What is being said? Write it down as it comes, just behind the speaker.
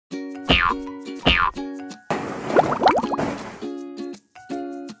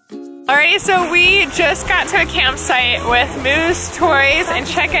Alrighty, so we just got to a campsite with Moose Toys, and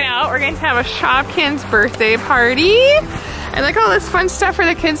check it out. We're going to have a Shopkins birthday party. And look at all this fun stuff for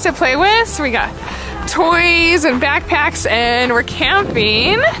the kids to play with. So we got toys and backpacks, and we're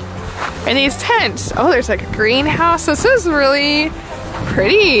camping in these tents. Oh, there's like a greenhouse. This is really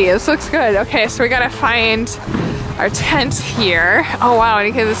pretty. This looks good. Okay, so we gotta find our tent here. Oh wow, and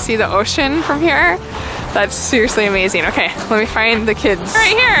you can see the ocean from here. That's seriously amazing. Okay, let me find the kids.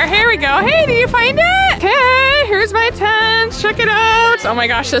 Right here, here we go. Hey, did you find it? Okay, here's my tent. Check it out. Oh my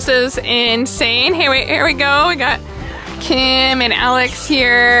gosh, this is insane. Hey, wait, here we go. We got Kim and Alex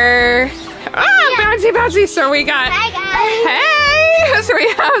here. Oh, bouncy, bouncy. So we got, hey, so we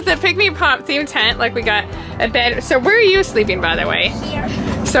have the Pikmi Pop themed tent. Like we got a bed. So where are you sleeping, by the way? Here.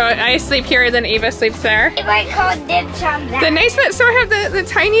 So I sleep here, then Ava sleeps there. It might call dibs on that. The nice bed. So I have the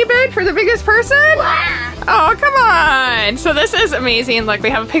tiny bed for the biggest person. Wow. Oh, come on. So this is amazing. Look, we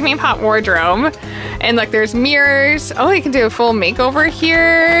have a Pikmi Pop wardrobe. And look, there's mirrors. Oh, you can do a full makeover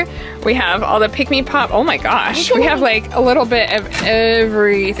here. We have all the Pikmi Pop. Oh my gosh. We have like a little bit of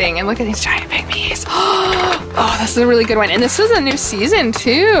everything. And look at these giant Pikmis. Oh, this is a really good one. And this is a new season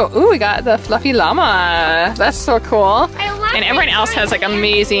too. Ooh, we got the fluffy llama. That's so cool. And everyone else has like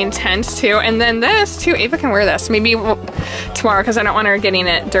amazing tents too. And then this too, Ava can wear this. Maybe tomorrow, because I don't want her getting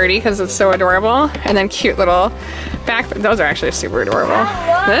it dirty because it's so adorable. And then cute little back. Those are actually super adorable.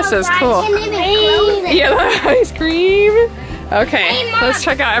 This is cool. Yeah, the ice cream. Okay, let's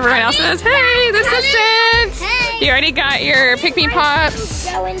check out everyone else's. Hey, the assistant. Hey. You already got your Pikmi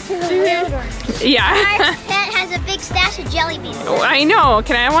Pops. Go into the wilderness. Yeah. Our tent has a big stash of jelly beans. Oh, I know.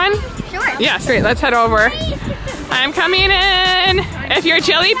 Can I have one? Sure. Yeah, sweet. Let's head over. I'm coming in. If your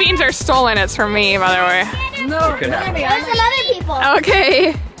jelly beans are stolen, it's from me, by the way. No. Where's some other people?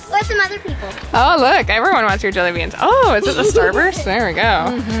 Okay. Where's some other people? Oh, look. Everyone wants your jelly beans. Oh, is it the Starburst? There we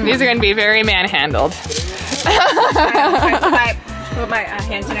go. These are going to be very man-handled. Put my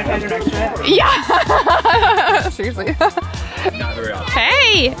hand sanitizer next to it. Yeah. Seriously.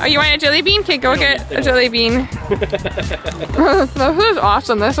 Hey, oh, you want a jelly bean? Okay, go get a jelly bean. This is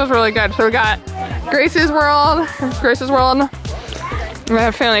awesome. This is really good. So we got Grace's World. We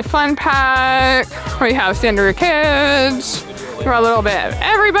have Family Fun Pack. We have Sandaroo Kids. We're a little bit of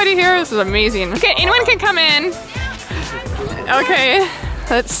everybody here. This is amazing. Okay, anyone can come in. Okay,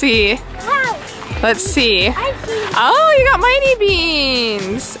 let's see. Let's see. Oh, you got Mighty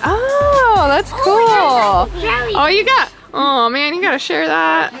Beans. Oh, that's cool. Oh, you got, oh man, you gotta share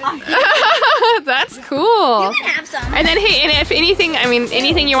that. That's cool. You can have some. And then, hey, and if anything, I mean,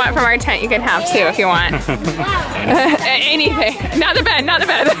 anything you want from our tent, you can have too if you want. Anything. Not the bed, not the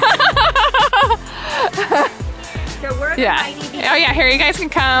bed. So we're Yeah. Oh yeah, here, you guys can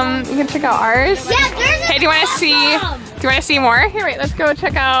come. You can check out ours. Yeah, there's a Hey, do you want to see? Do you want to see more? Here, wait. Let's go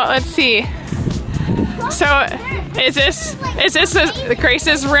check out. Let's see. So, is this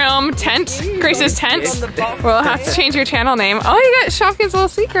Grace's room tent? Grace's tent? We'll have to change your channel name. Oh, you got Shopkins Little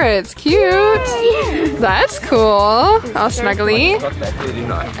Secrets. Cute. That's cool. All snuggly.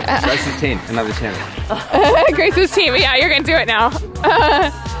 Grace's team, another channel. Grace's team. Yeah, you're gonna do it now.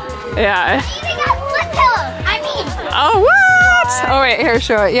 Yeah. Even got foot pillows. I mean. Oh, what? Oh wait, here,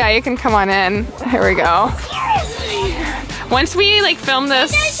 show it. Yeah, you can come on in. Here we go. Once we like film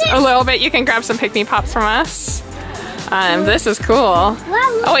this a little bit, you can grab some Pikmi Pops from us. This is cool.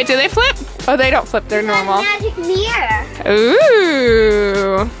 Oh wait, do they flip? Oh, they don't flip. They're normal. Magic mirror.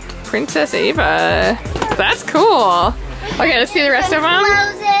 Ooh, Princess Ava. That's cool. Okay, let's see the rest of them.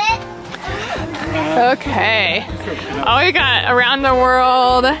 Close it. Okay. Oh, you got Around the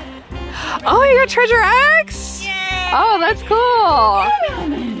World. Oh, you got Treasure X. Oh, that's cool.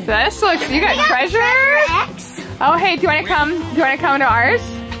 This looks. You got Treasure X. Oh, hey, do you want to come? Do you want to come to ours?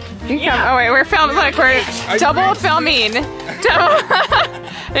 You can come. Oh wait, we're filming. Look, we're double filming. Double.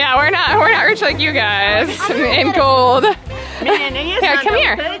 Yeah, we're not rich like you guys in gold. Miren, ella es Here, Sandra. come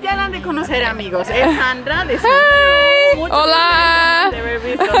here. Ustedes ya la han de conocer, amigos. Es Sandra de Sandaroo. Hi. Muchos Hola. de haber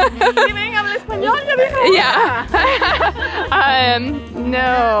visto. Sí, ven, habla español, ya dijo. Yeah.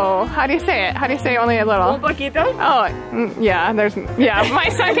 No. How do you say it? How do you say only a little? Un poquito. Oh, yeah. There's. Yeah. My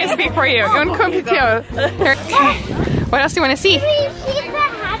son can speak for you. Un poquito. Here. Okay. What else do you want to see?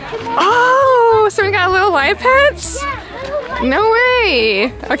 Oh, so we got little live pets? No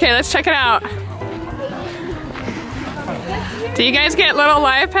way. Okay, let's check it out. Do you guys get little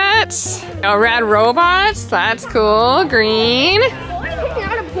live pets? Oh, rad robots. That's cool. Green.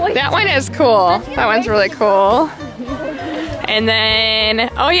 That one is cool. That one's really cool. And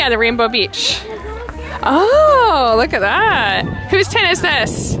then, oh yeah, the Rainbow Beach. Oh, look at that. Whose tent is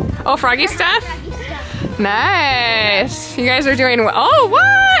this? Oh, Froggy stuff? Nice. You guys are doing well. Oh,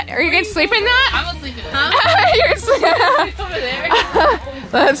 what? Are you going to sleep in that? I'm gonna sleep in it. You're sleeping Over there.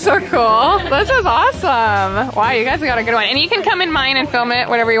 That's so cool. This is awesome. Wow, you guys got a good one. And you can come in mine and film it,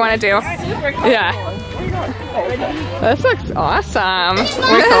 whatever you want to do. Yeah. This looks awesome.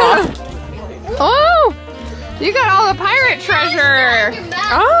 Really cool. Oh, you got all the pirate treasure.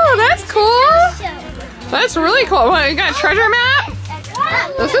 Oh, that's cool. That's really cool. What, you got a treasure map?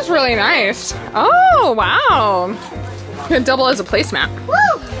 This is really nice. Oh, wow. Could double as a placemat.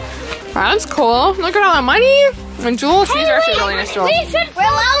 That's cool. Look at all the money and jewels. These are actually really nice jewels. We're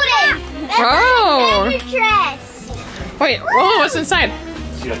loading. Oh. Dress. Wait, whoa, what's inside?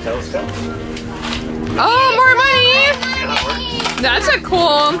 See that telescope? Oh, more money. That's a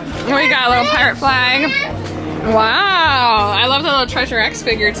cool. We got a little pirate flag. Wow. I love the little Treasure X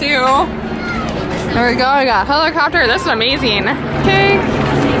figure too. There we go. We got a helicopter. This is amazing. Okay.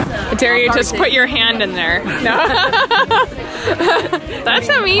 I dare you just put your hand in there. No. That's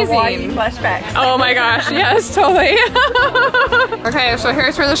amazing. Flashbacks. Oh my gosh, yes, totally. Okay, so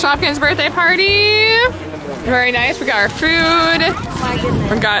here's for the Shopkins birthday party. Very nice. We got our food.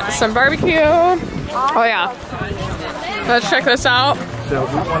 We got some barbecue. Oh yeah. Let's check this out.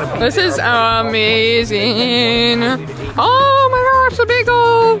 This is amazing. Oh my gosh, the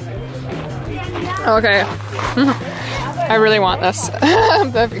bagel. Okay. I really want this.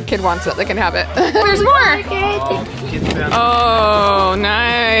 The kid wants it, they can have it. There's more. Oh,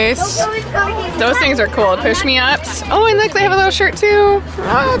 nice. Those things are cool. Push me ups. Oh, and look, they have a little shirt too.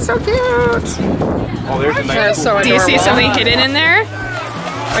 Oh, it's so cute. Oh, there's a nice. That's so adorable. Do you see something hidden in there?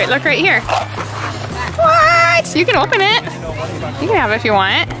 Wait, look right here. What? You can open it. You can have it if you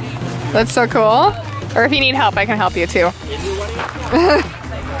want. That's so cool. Or if you need help, I can help you too.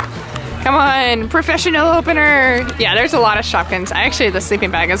 Come on, professional opener. Yeah, there's a lot of Shopkins. Actually, the sleeping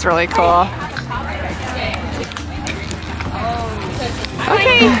bag is really cool.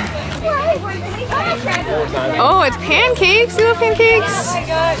 Okay. Oh, it's pancakes. You love pancakes?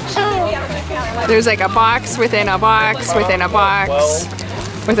 There's like a box within a box within a box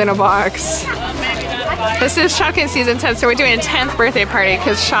within a box. This is Shopkins season 10, so we're doing a 10th birthday party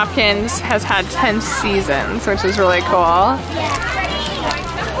because Shopkins has had 10 seasons, which is really cool.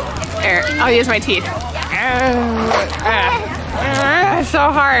 Here, I'll use my teeth.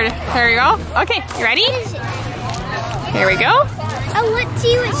 So hard. There you go. Okay, you ready? Here we go. Oh, let's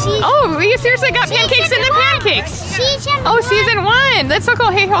see what she. Oh, we seriously got pancakes in the pancakes. Oh, season 1. That's so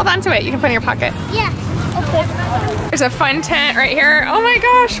cool. Hey, hold on to it. You can put it in your pocket. Yeah. Okay. There's a fun tent right here. Oh my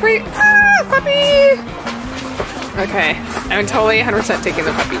gosh, wait. Ah, puppy. Okay, I'm totally 100% taking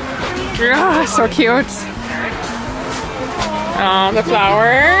the puppy. Oh, so cute. Oh, the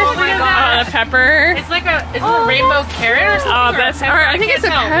flower. Oh my God. Oh, the pepper. It's like a, is it a rainbow carrot or something? Oh, that's, or I think it's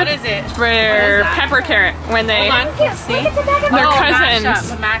a what is it? pepper carrot when they, Hold on, let's see. they're cousins.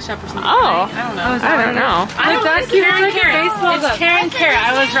 Mashup or something. Oh, I don't know. I don't know. It's Karen carrot. It's Karen carrot.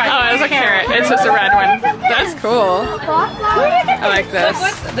 I was right. Oh, it was a carrot. It's just a red one. That's cool. I like this.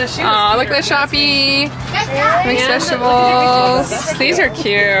 The shoes. Oh, look at the Shopee. Mixed vegetables. These are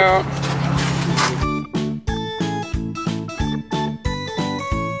cute.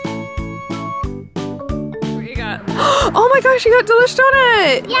 Oh my gosh, you got Delish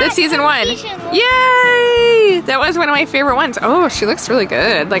Donut! Yeah, That's season 1. Yay! That was one of my favorite ones. Oh, she looks really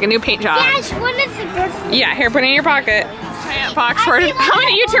good. Like a new paint job. Yeah, what is the good? Yeah, here, put it in your pocket. Box for it. How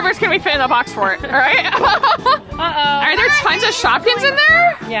many YouTubers can we fit in the box for it? Alright? Are there tons of Shopkins in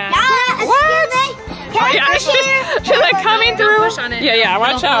there? Yeah. What? Oh, yeah, she's like coming through. Yeah,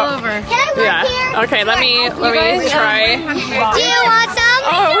 watch out. Yeah. Okay, let me try. Do you want some?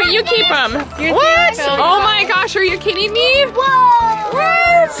 Oh, wait, you keep them. What? Oh my gosh, are you kidding me? Whoa!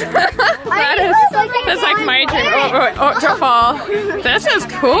 What? That's like my dream. Oh, don't fall. This is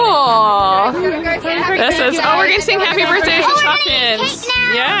cool. This is, oh, we're gonna sing happy birthday to Shopkins.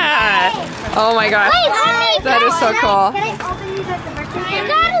 Yeah. Oh my gosh. That is so cool. You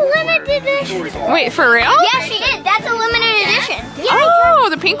got a limited edition. Wait, for real? Yeah, she did. That's a limited edition. Yeah. Oh,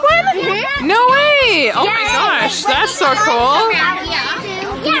 the pink one? No way. Oh my gosh, that's so cool.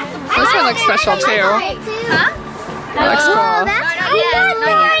 Yeah. This one looks special too. Huh? That looks cool.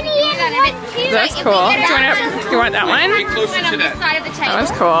 That's cool. Do you want that one? That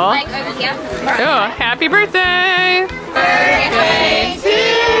one's cool. Oh, happy birthday! Birthday to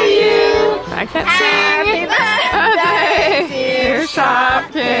you. I can't sing. Happy birthday, dear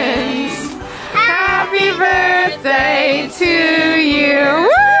Shopkins. Happy birthday to you.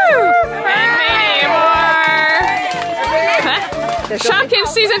 Woo! And many more. Shopkins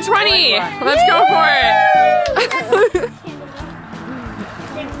season 20. Let's go for it.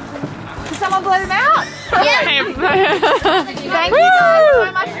 Can someone blow them out? Hey. Thank you guys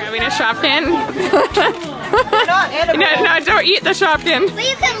so much. Having a Shopkin. No, don't eat the Shopkin. But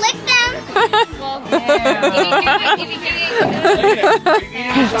you can lick them.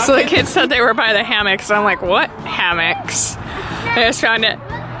 So the kids said they were by the hammocks. I'm like, what hammocks? I just found it.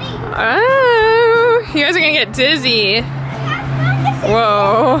 Oh, you guys are gonna get dizzy.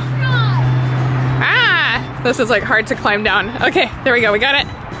 Whoa. Ah, this is like hard to climb down. Okay, there we go, we got it.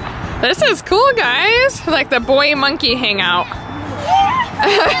 This is cool, guys. Like the boy monkey hangout.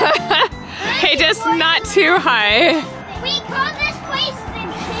 Hey, just not too high. We call this place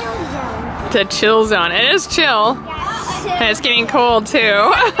The chill zone. It is chill. And it's getting cold too.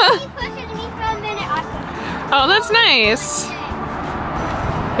 Oh, that's nice.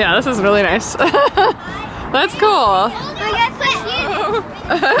 Yeah, this is really nice. That's cool.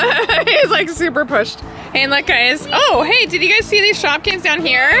 He's like super pushed. And look, guys. Oh, hey, did you guys see these Shopkins down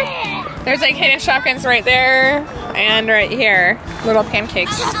here? There's like hidden Shopkins right there and right here. Little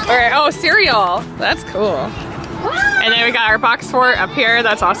pancakes. Or, oh, cereal. That's cool. And then we got our box fort up here.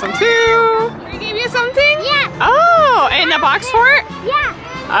 That's awesome too. We gave you something? Yeah. Oh, and the box fort?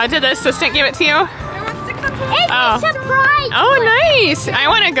 Yeah. Did the assistant give it to you? It's a surprise. Oh, nice. I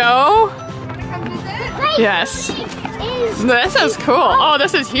want to go. Yes. This is cool. Oh,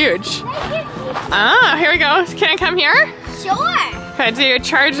 this is huge. Ah, here we go. Can I come here? Sure. Okay, do you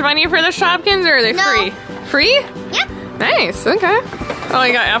charge money for the Shopkins or are they free? Free? Yep. Nice, okay. Oh,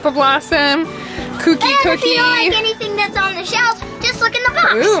 you got apple blossom, cookie. If you don't like anything that's on the shelf, just look in the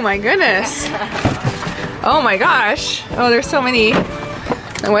box. Ooh, my goodness. Oh my gosh. Oh, there's so many.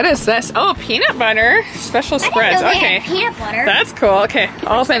 What is this? Oh, peanut butter. Special spreads. Okay. Peanut butter. That's cool. Okay,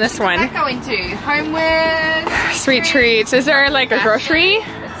 I'll open this one. What's that go into? Homewares. Sweet treats. Is there like a grocery?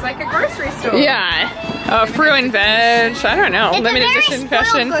 It's like a grocery store. Yeah. Oh, fruit and veg. I don't know. It's Limited a very edition spoiled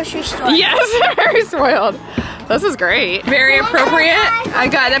fashion. grocery store. Yes, very spoiled. This is great. Very appropriate. I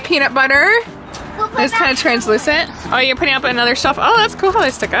got the peanut butter. It's kind of translucent. Oh, you're putting up another shelf. Oh, that's cool how they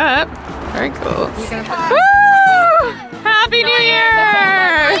stick up. Very cool. Woo! Happy New Year!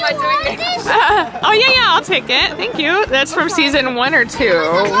 Oh yeah, I'll take it. Thank you. That's from season 1 or 2?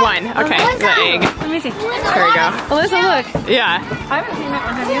 1. Okay, the egg. Let me see. There we go. Alyssa, look. Yeah. I haven't seen that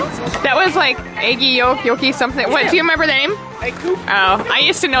one, have you? That was like eggy yolk, yolky something. What, do you remember the name? Oh, I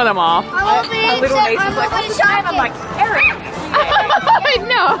used to know them all. A little Mason's like, what's his name? I'm like, Eric. I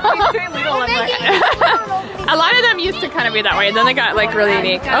know. He's too little. I'm like, A lot of them used to kind of be that way, and then they got like really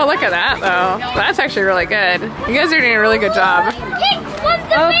unique. Oh, look at that though. That's actually really good. You guys are doing a really good job.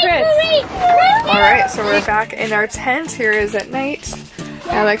 Oh, Chris. Alright, so we're back in our tent. Here is at night.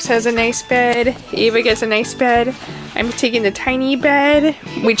 Alex has a nice bed. Eva gets a nice bed. I'm taking the tiny bed.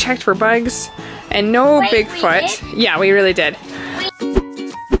 We checked for bugs and no Wait, we Bigfoot. did? Yeah, we really did.